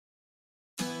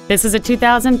This is a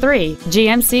 2003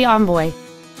 GMC Envoy.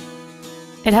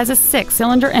 It has a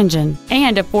 6-cylinder engine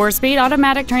and a 4-speed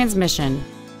automatic transmission.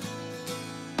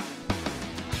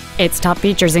 Its top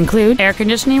features include air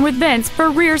conditioning with vents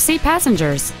for rear seat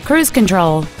passengers, cruise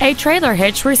control, a trailer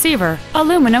hitch receiver,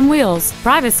 aluminum wheels,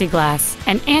 privacy glass,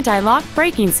 an anti-lock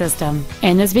braking system,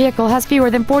 and this vehicle has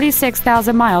fewer than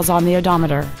 46,000 miles on the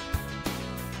odometer.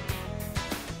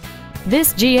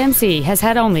 This GMC has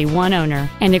had only one owner,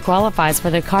 and it qualifies for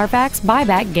the Carfax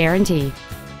buyback guarantee.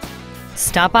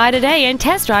 Stop by today and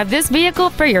test drive this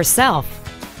vehicle for yourself.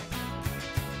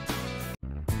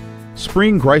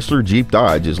 Spring Chrysler Jeep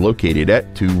Dodge is located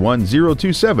at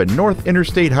 21027 North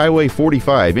Interstate Highway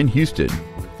 45 in Houston.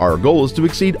 Our goal is to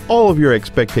exceed all of your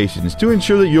expectations to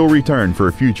ensure that you'll return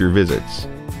for future visits.